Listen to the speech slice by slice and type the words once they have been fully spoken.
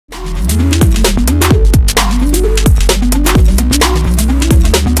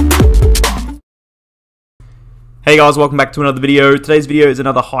Hey guys, welcome back to another video. Today's video is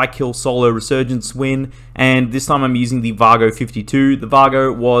another high kill solo Resurgence win, and this time I'm using the Vargo 52. The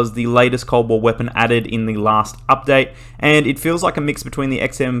Vargo was the latest Cold War weapon added in the last update, and it feels like a mix between the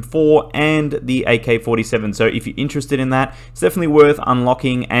XM4 and the AK-47. So if you're interested in that, it's definitely worth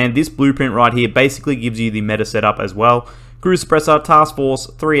unlocking, and this blueprint right here basically gives you the meta setup as well. Cruise Suppressor, Task Force,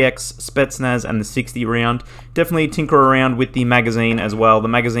 3X, Spetsnaz, and the 60 round. Definitely tinker around with the magazine as well. The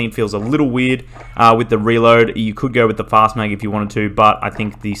magazine feels a little weird with the reload. You could go with the fast mag if you wanted to, but I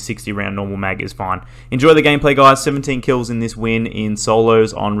think the 60 round normal mag is fine. Enjoy the gameplay, guys. 17 kills in this win in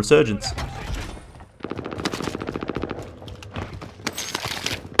solos on Resurgence.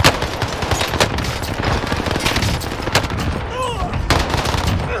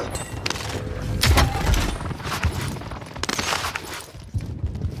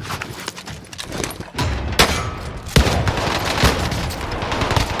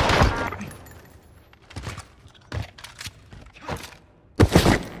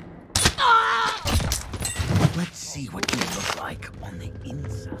 Let's see what you look like on the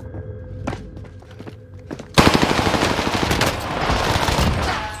inside.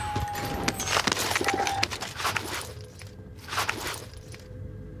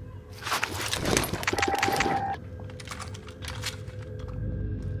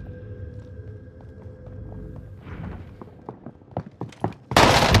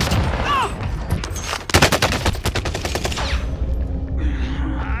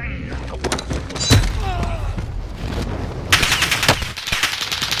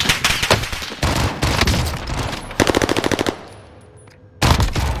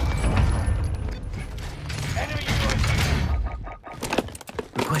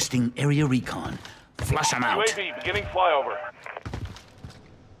 Requesting area recon. Flush them out. UAV beginning flyover.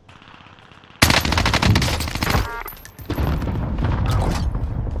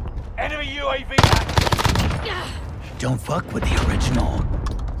 Enemy UAV active. Don't fuck with the original.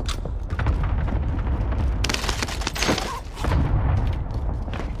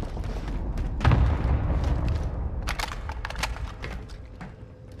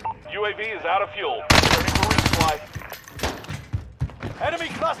 UAV is out of fuel. Ready for resupply. Enemy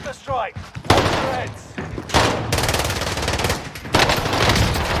cluster strike. Watch your heads.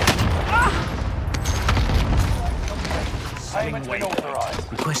 Payment's been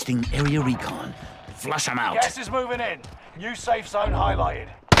authorized. Requesting area recon. Flush them out. Gas is moving in. New safe zone highlighted.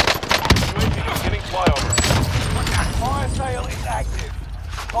 UAV beginning flyover. Fire sale is active.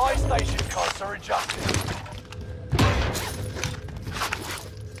 Buy station costs are adjusted.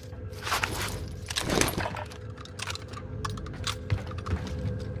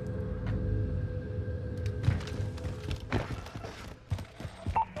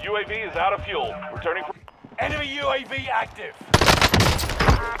 UAV is out of fuel. Returning for... Enemy UAV active.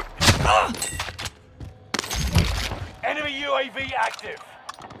 Enemy UAV active.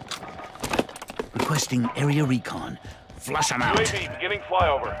 Requesting area recon. Flush them out. UAV beginning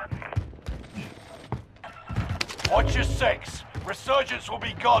flyover. Watch your six. Resurgence will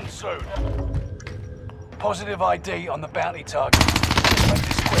be gone soon. Positive ID on the bounty target. Make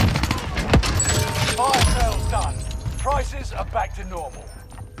this quick. Fire sales done. Prices are back to normal.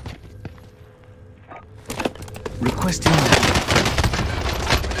 Requesting.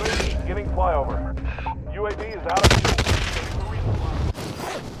 UAV beginning flyover. UAV is out of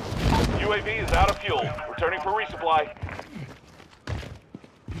fuel. UAV is out of fuel. Returning for resupply.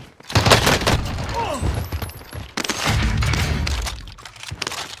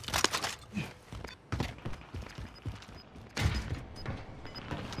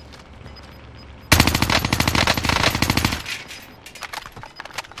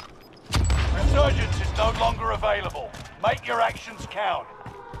 Resurgence is no longer available. Make your actions count.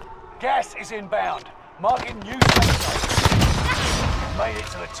 Gas is inbound. Marking new safe zone. Made it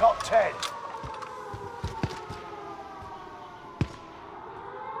to the top 10.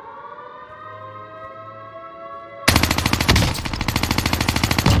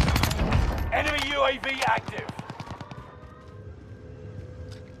 Enemy UAV active.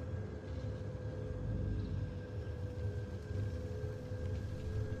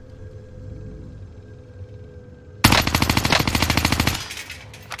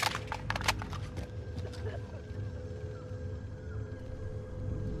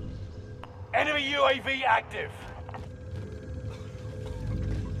 Enemy UAV active.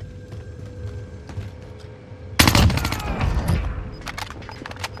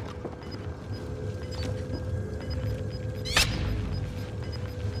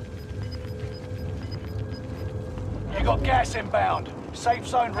 You got gas inbound. Safe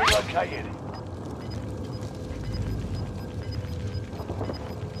zone relocated.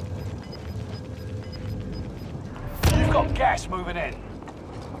 We've got gas moving in.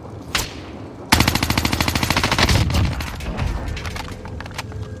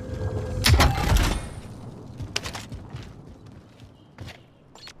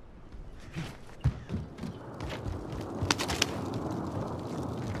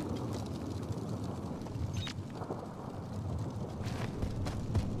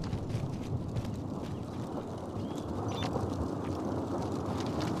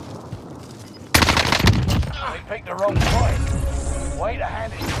 They picked the wrong fight. Way to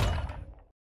hand it.